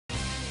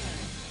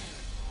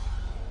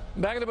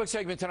Back in the book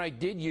segment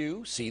tonight, did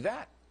you see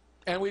that?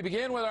 And we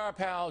begin with our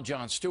pal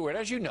Jon Stewart.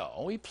 As you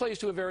know, he plays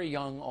to a very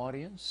young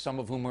audience, some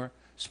of whom are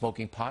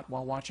smoking pot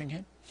while watching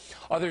him.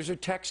 Others are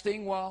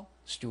texting while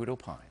Stewart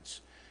opines.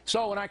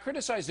 So when I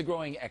criticize the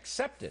growing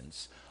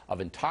acceptance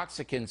of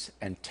intoxicants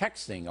and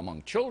texting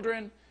among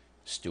children,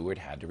 Stewart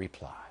had to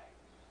reply.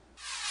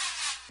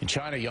 In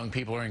China, young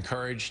people are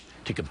encouraged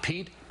to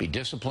compete, be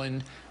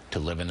disciplined, to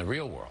live in the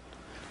real world.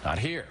 Not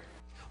here.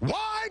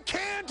 Why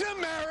can't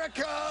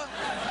America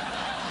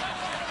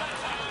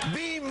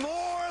be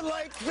more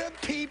like the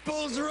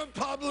People's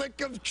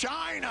Republic of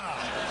China?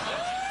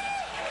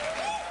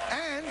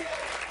 And,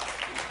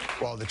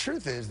 well, the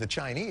truth is the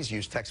Chinese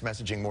use text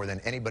messaging more than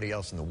anybody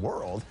else in the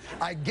world.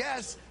 I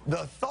guess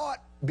the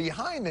thought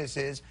behind this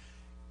is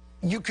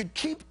you could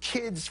keep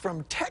kids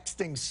from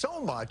texting so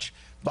much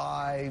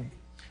by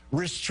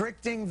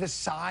restricting the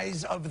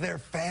size of their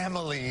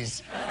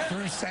families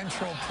through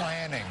central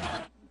planning.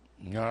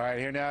 All right,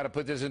 here now to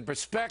put this in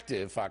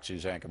perspective, Fox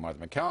News anchor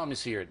Martha McCallum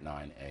is here at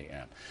 9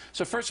 a.m.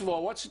 So first of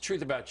all, what's the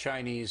truth about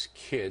Chinese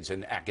kids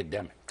and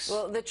academics?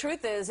 Well, the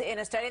truth is, in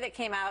a study that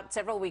came out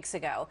several weeks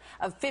ago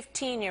of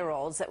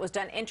 15-year-olds that was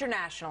done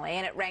internationally,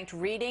 and it ranked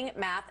reading,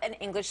 math, and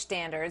English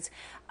standards,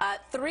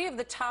 3 of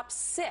the top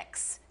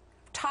 6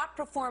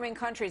 top-performing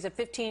countries of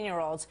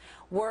 15-year-olds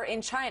were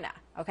in China,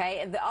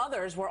 okay? And the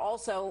others were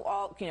also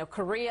all,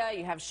 Korea,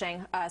 you have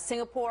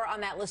Singapore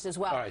on that list as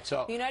well. All right,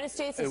 so the United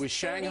States is it was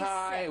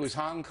Shanghai, 36. it was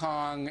Hong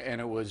Kong,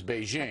 and it was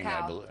Beijing,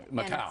 I believe.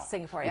 Macau, and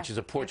Singapore, yeah. which is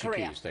a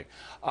Portuguese thing.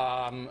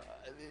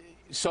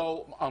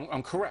 So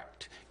I'm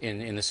correct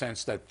in the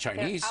sense that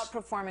Chinese... They're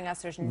outperforming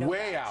us, there's no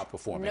way doubt.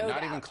 outperforming, no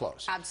not doubt. even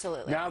close.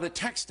 Absolutely. Now the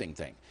texting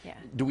thing. Yeah.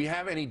 Do we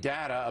have any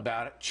data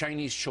about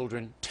Chinese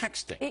children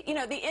texting?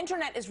 The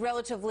internet is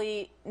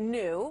relatively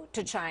new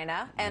to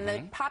China, and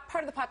the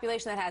part of the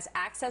population that has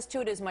access to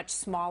it is much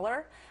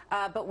smaller.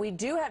 But we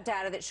do have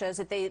data that shows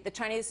that the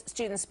Chinese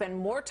students spend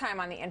more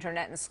time on the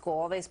internet in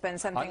school. They spend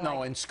something no,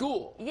 like... in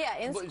school. Yeah,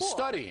 in school.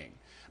 Studying.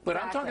 But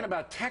Exactly. I'm talking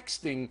about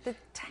texting. The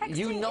texting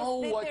you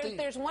know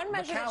there's one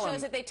measure that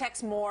shows that they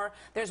text more.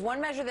 There's one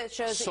measure that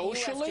shows that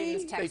U.S.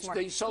 students text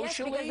more.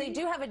 Socially? Yes, because they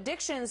do have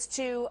addictions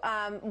to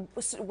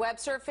web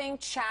surfing,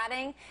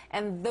 chatting,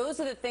 and those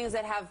are the things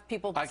that have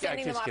people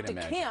sending them off to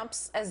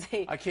camps as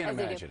they I can't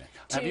imagine it.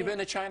 Have you been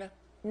to China?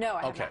 No,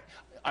 I have not.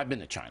 I've been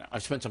to China.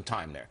 I've spent some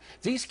time there.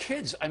 These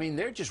kids, I mean,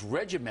 they're just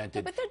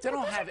regimented. But they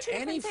don't have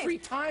any free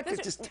time to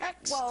just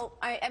text. Well,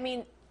 I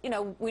mean,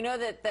 we know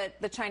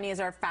that the Chinese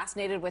are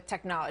fascinated with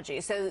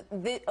technology. So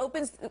they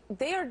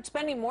are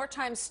spending more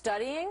time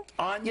studying.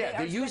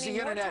 They're using the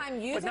internet,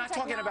 but not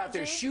talking about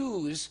their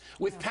shoes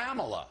with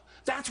Pamela.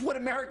 That's what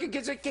America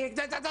gives a kick.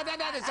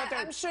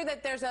 I'm sure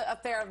that there's a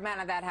fair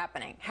amount of that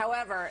happening.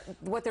 However,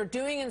 what they're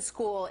doing in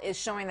school is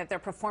showing that they're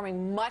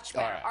performing much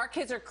better. Our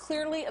kids are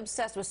clearly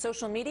obsessed with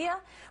social media,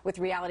 with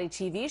reality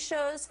TV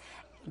shows,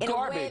 in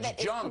a way that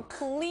is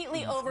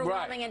completely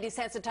overwhelming and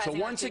desensitizing. So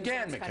once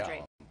again,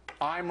 McCallum,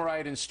 I'm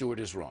right and Stewart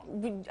is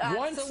wrong. Absolutely.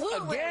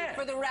 Once again.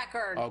 For the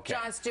record,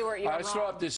 Jon Stewart, you're wrong. Let's throw up this